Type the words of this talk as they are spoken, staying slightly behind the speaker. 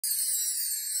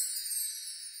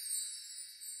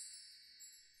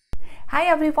Hi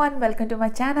everyone, welcome to my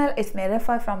channel. It's me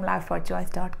Riffat from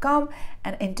lifeforchoice.com,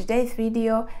 and in today's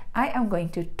video I am going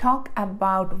to talk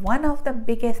about one of the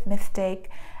biggest mistakes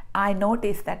I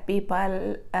noticed that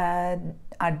people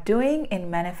are doing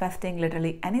in manifesting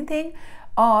literally anything,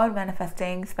 or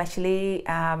manifesting, especially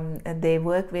they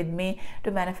work with me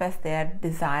to manifest their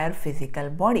desired physical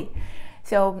body.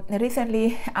 So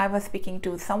recently I was speaking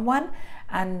to someone,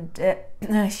 and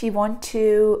she wants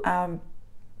to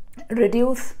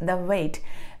reduce the weight.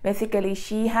 Basically,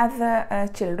 she has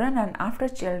children, and after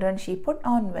children she put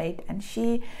on weight, and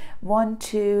she want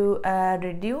to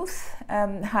reduce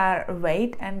her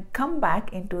weight and come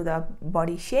back into the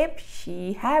body shape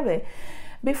she had it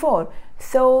before.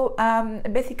 So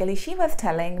basically she was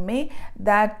telling me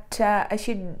that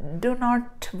she do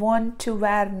not want to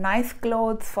wear nice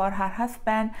clothes for her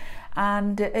husband,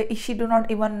 and she do not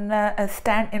even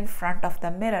stand in front of the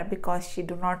mirror because she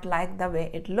do not like the way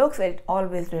it looks. It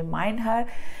always remind her,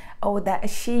 oh, that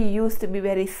she used to be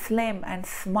very slim and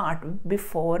smart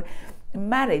before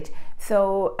marriage.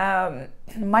 So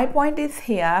my point is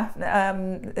here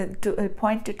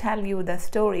to tell you the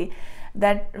story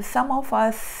that some of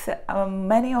us,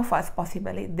 many of us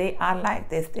possibly, they are like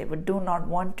this. They do not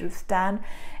want to stand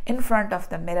in front of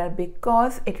the mirror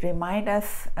because it reminds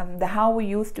us how we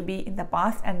used to be in the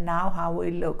past and now how we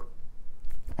look.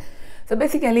 So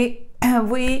basically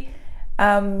we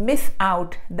miss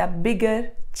out the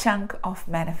bigger chunk of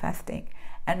manifesting.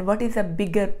 And what is a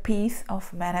bigger piece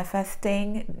of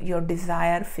manifesting your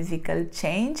desired physical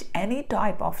change? Any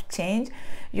type of change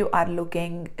you are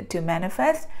looking to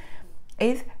manifest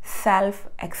is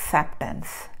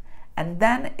self-acceptance, and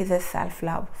then is a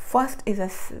self-love. First is a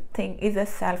thing is a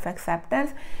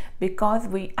self-acceptance, because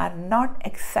we are not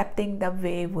accepting the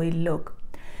way we look.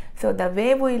 So the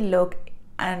way we look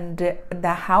and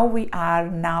the how we are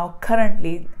now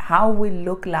currently, how we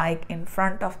look like in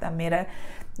front of the mirror,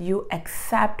 you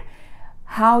accept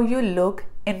how you look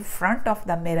in front of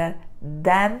the mirror,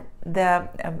 then the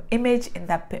image in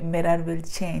the mirror will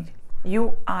change.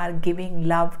 You are giving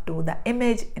love to the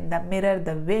image in the mirror,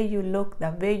 the way you look,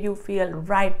 the way you feel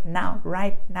right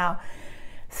now.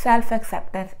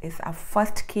 Self-acceptance is a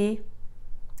first key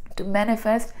to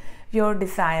manifest your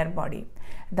desired body.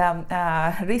 The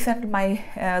recent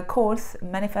my course,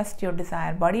 Manifest Your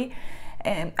Desired Body,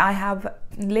 I have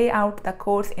laid out the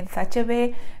course in such a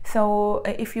way, so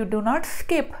if you do not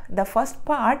skip the first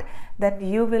part, then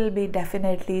you will be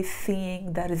definitely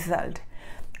seeing the result.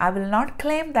 I will not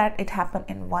claim that it happened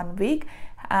in 1 week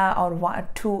or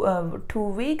 2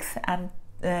 weeks and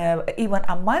even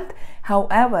a month.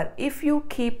 However, if you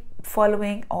keep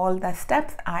following all the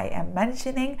steps I am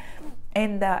mentioning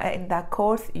in the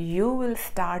course, you will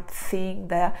start seeing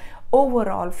the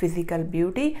overall physical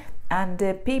beauty, and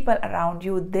people around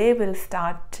you, they will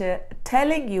start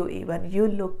telling you even you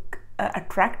look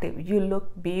attractive, you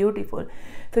look beautiful.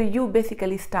 So you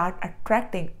basically start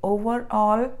attracting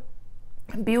overall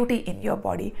beauty in your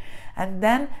body, and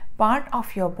then part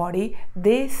of your body,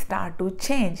 they start to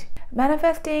change.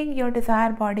 Manifesting your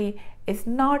desired body is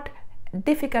not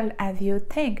difficult as you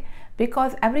think,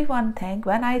 because everyone think,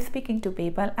 when I speaking to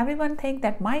people, everyone think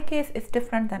that my case is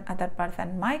different than other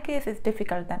person, my case is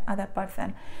difficult than other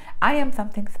person, I am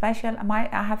something special, I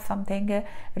have something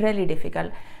really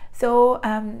difficult. So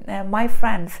my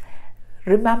friends,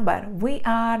 remember, we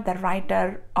are the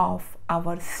writer of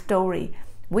our story.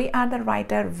 We are the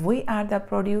writer, we are the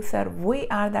producer, we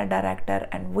are the director,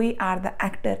 and we are the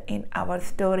actor in our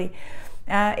story.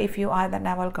 If you are the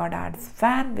Neville Goddard's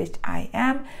fan, which I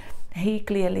am, he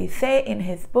clearly say in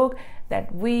his book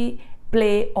that we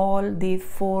play all these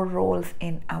 4 roles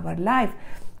in our life.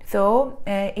 So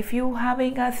if you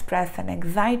having a stress and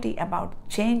anxiety about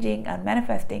changing and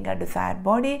manifesting a desired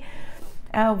body,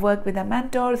 work with the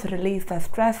mentors, release the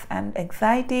stress and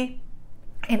anxiety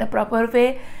in a proper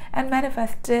way, and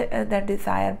manifest the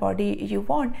desired body you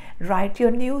want. Write your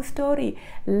new story.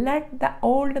 Let the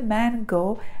old man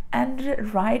go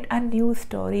and write a new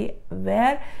story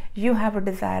where you have a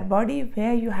desired body,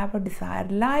 where you have a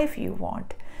desired life you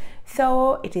want.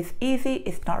 So it is easy,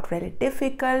 it's not really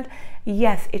difficult.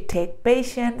 Yes, it takes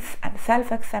patience and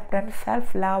self-acceptance,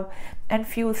 self-love, and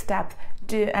few steps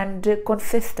and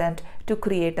consistent to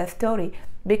create a story.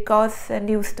 Because a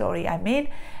new story, I mean,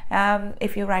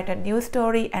 if you write a new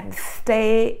story and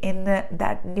stay in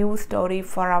that new story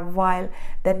for a while,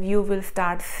 then you will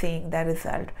start seeing the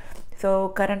result. So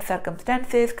current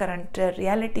circumstances, current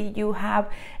reality you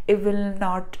have, it will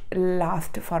not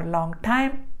last for a long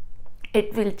time.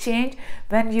 It will change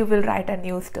when you will write a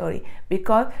new story,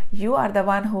 because you are the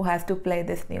one who has to play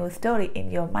this new story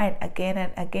in your mind again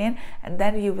and again, and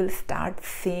then you will start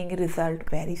seeing result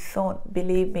very soon.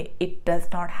 Believe me, it does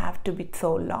not have to be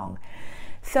so long.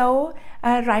 So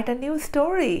write a new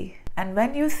story. And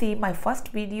when you see my first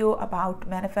video about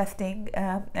manifesting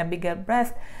a bigger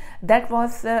breast, that's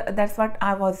what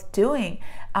I was doing.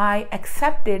 I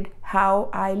accepted how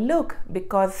I look,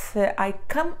 because I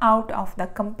come out of the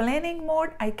complaining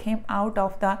mode. I came out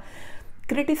of the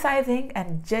criticizing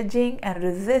and judging and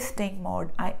resisting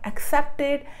mode. I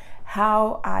accepted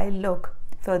how I look.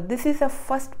 So this is the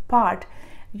first part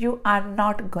you are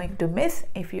not going to miss.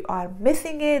 If you are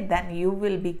missing it, then you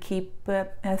will be keep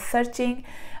searching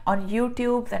on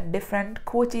YouTube and different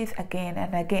coaches again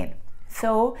and again.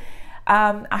 So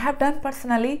I have done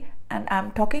personally, and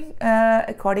I'm talking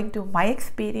according to my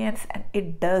experience, and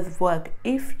it does work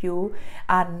if you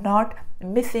are not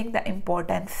missing the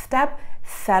important step,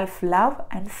 self-love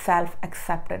and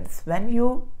self-acceptance. When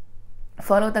you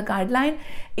follow the guideline,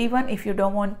 even if you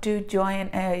don't want to join,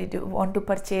 want to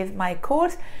purchase my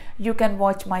course, you can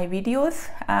watch my videos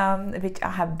which I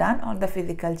have done on the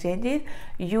physical changes.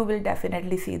 You will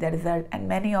definitely see the result. And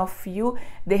many of you,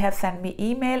 they have sent me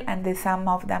email, and some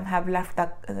of them have left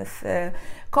the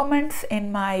comments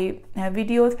in my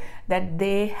videos that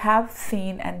they have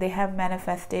seen and they have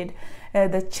manifested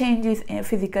the changes,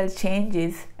 physical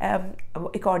changes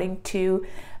according to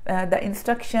the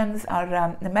instructions or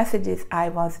the messages I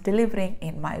was delivering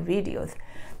in my videos.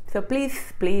 So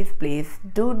please, please, please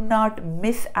do not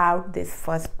miss out this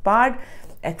first part.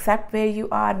 Accept where you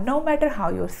are, no matter how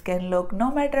your skin look,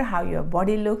 no matter how your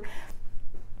body look,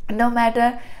 no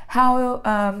matter how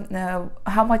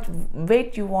much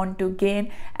weight you want to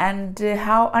gain, and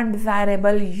how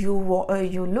undesirable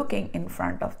you looking in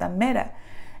front of the mirror.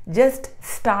 Just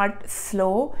start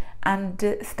slow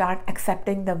and start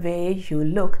accepting the way you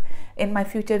look. In my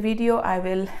future video, I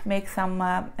will make some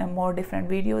more different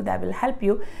video that will help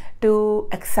you to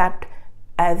accept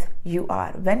as you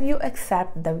are. When you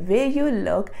accept the way you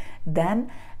look,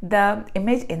 then the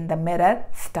image in the mirror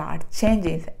start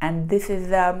changing. And this is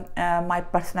my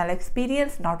personal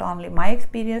experience, not only my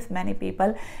experience. Many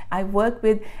people I work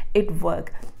with, it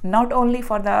work. Not only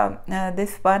for the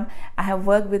this one, I have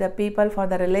worked with the people for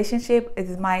the relationship.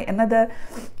 Is my another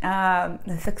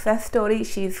success story.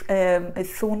 She's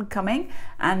is soon coming,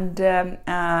 and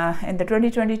in the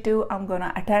 2022 I'm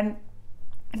gonna attend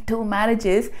 2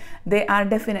 marriages. They are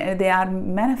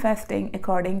manifesting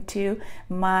according to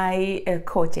my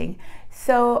coaching.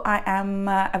 So I am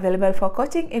available for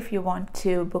coaching if you want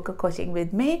to book a coaching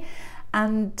with me.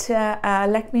 And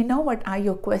let me know what are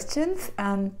your questions,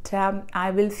 and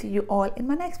I will see you all in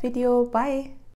my next video. Bye.